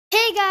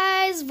Hey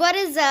guys, what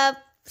is up?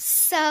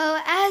 So,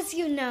 as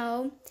you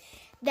know,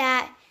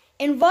 that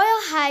in Royal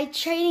High,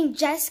 training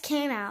just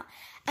came out,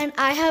 and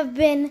I have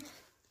been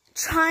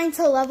trying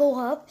to level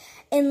up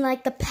in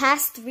like the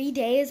past 3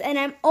 days, and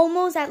I'm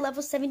almost at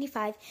level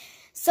 75.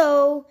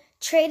 So,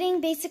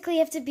 trading, basically you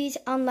have to be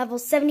on level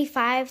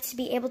 75 to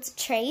be able to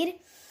trade.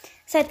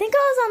 So, I think I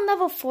was on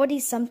level 40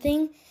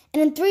 something,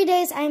 and in 3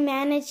 days I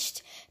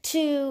managed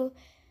to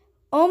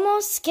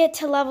almost get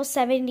to level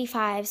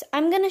 75. So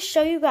I'm going to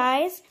show you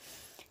guys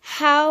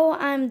how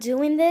I'm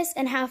doing this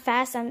and how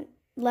fast I'm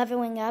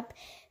leveling up.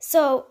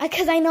 So,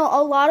 because I know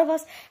a lot of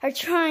us are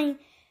trying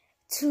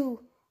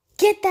to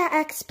get that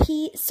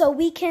XP so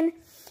we can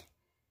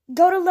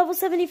go to level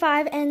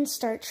 75 and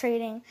start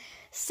trading.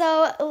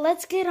 So,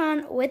 let's get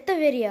on with the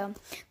video.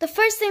 The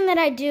first thing that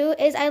I do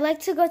is I like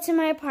to go to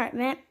my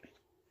apartment.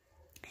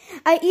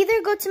 I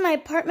either go to my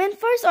apartment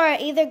first or I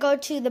either go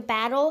to the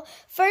battle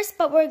first,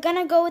 but we're going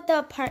to go with the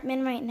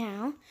apartment right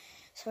now.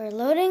 So we're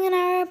loading in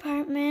our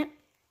apartment.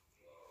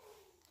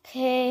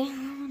 Okay,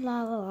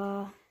 la la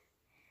la.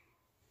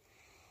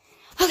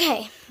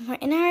 Okay, we're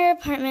in our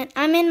apartment.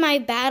 I'm in my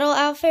battle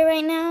outfit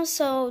right now,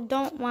 so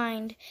don't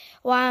mind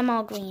why I'm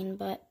all green.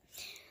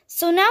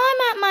 So now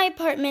I'm at my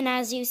apartment,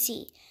 as you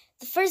see.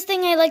 The first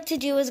thing I like to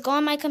do is go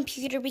on my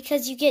computer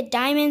because you get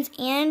diamonds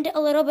and a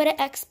little bit of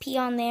XP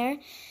on there.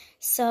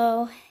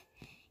 So,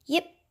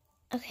 yep,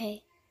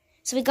 okay.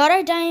 So we got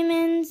our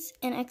diamonds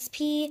and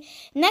XP.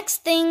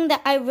 Next thing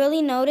that I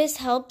really noticed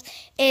helped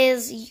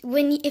is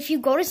if you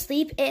go to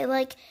sleep, it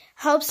like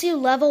helps you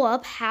level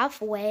up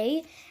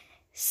halfway.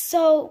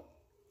 So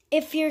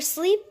if your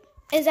sleep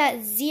is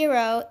at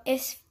 0,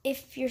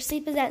 if your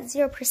sleep is at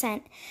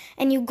 0%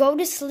 and you go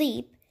to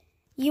sleep,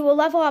 you will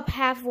level up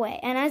halfway.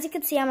 And as you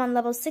can see, I'm on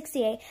level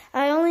 68.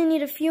 I only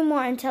need a few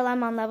more until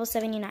I'm on level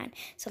 79.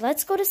 So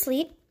let's go to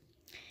sleep.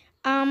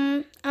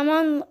 I'm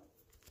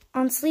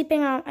on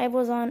sleeping, I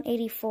was on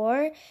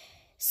 84.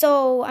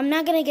 So I'm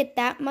not going to get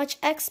that much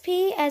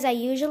XP as I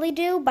usually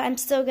do, but I'm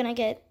still going to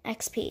get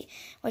XP,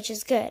 which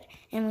is good,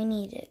 and we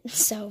need it.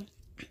 So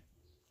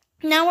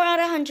now we're at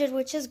 100,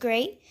 which is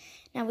great.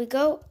 Now we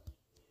go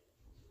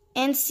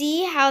and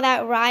see how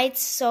that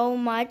rides so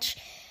much.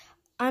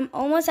 I'm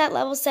almost at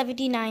level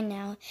 79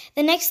 now.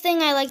 The next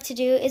thing I like to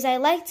do is I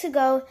like to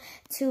go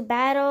to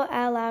Battle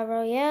a la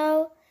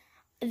Royale.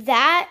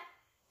 That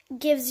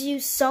gives you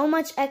so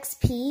much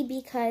XP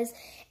because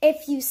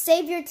if you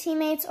save your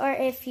teammates or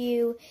if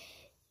you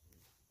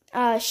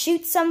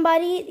shoot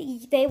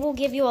somebody, they will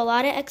give you a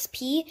lot of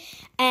XP,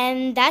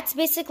 and that's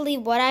basically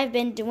what I've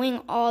been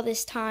doing all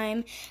this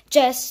time.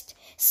 Just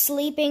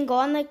sleeping,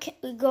 going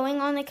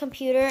on the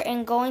computer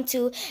and going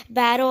to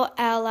Battle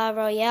a la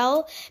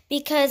Royale,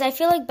 because I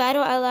feel like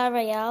Battle a la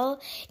Royale,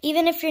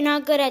 even if you're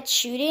not good at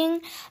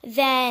shooting,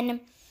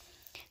 then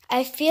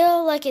I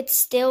feel like it's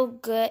still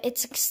good.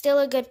 It's still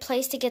a good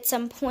place to get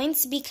some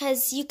points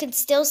because you can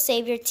still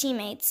save your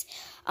teammates.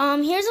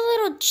 Here's a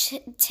little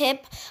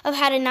tip of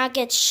how to not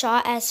get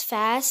shot as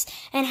fast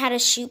and how to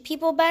shoot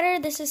people better.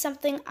 This is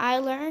something I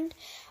learned.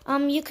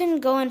 You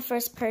can go in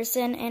first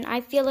person, and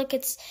I feel like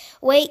it's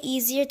way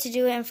easier to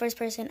do it in first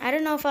person. I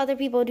don't know if other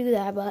people do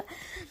that, but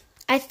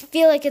I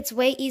feel like it's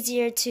way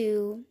easier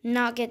to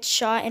not get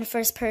shot in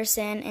first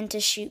person and to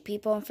shoot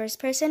people in first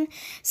person.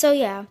 So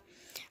yeah.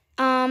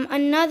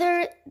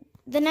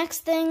 The next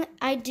thing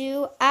I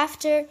do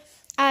after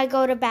I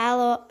go to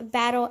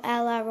Battle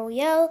a la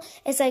Royale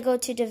is I go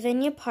to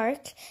Divinia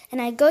Park and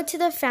I go to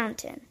the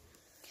fountain.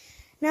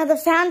 Now the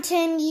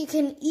fountain, you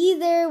can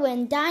either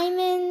win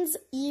diamonds,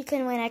 you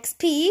can win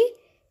XP,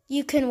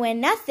 you can win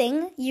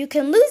nothing, you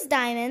can lose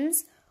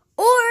diamonds,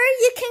 or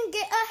you can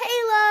get a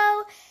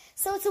halo.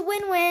 So it's a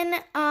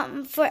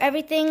win-win for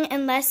everything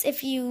unless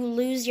if you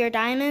lose your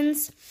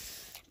diamonds.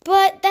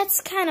 But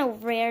that's kind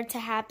of rare to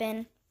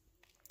happen.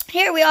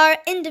 Here we are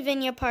in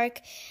Divinia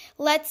Park.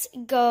 Let's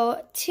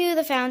go to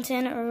the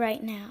fountain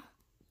right now.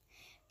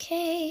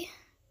 Okay.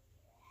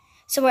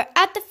 So we're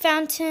at the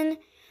fountain.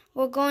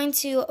 We're going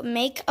to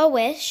make a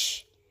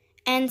wish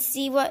and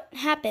see what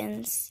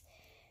happens.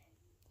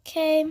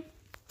 Okay.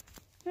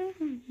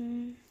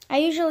 I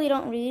usually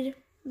don't read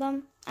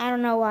them. I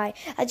don't know why.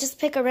 I just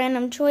pick a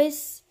random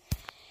choice.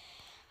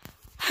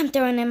 I'm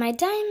throwing in my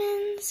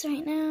diamonds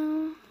right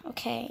now.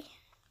 Okay.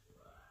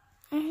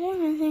 After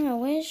making a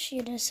wish,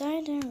 you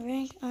decide to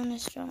break on a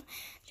straw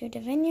to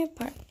Divinia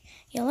Park.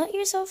 You let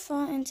yourself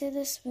fall into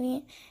the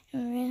sweet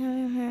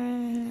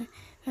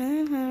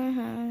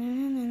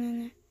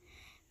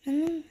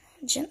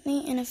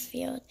gently in a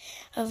field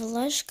of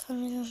lush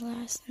colored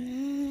glass.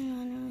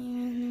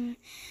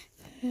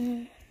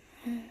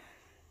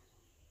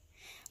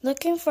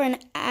 Looking for an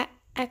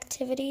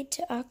activity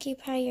to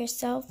occupy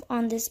yourself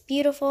on this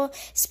beautiful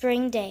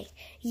spring day.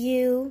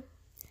 You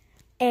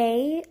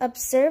A.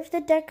 Observe the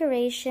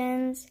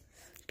decorations.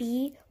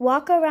 B.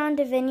 Walk around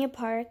Divinia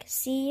Park.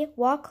 C.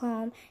 Walk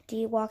home.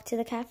 D. Walk to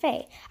the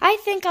cafe. I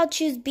think I'll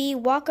choose B.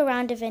 Walk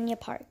around Divinia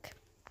Park.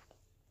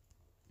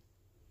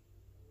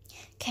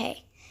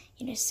 Okay.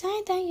 You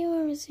decide that you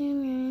will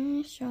resume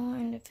your stroll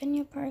in the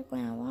Virginia Park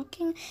while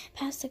walking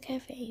past the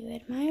cafe. You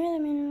admire the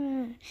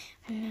man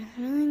and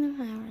smelling the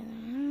flowers.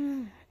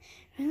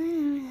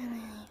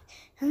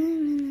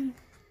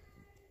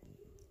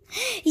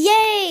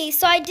 Yay!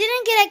 So I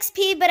didn't get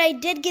XP, but I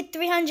did get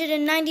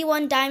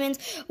 391 diamonds,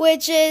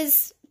 which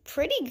is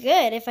pretty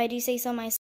good if I do say so myself.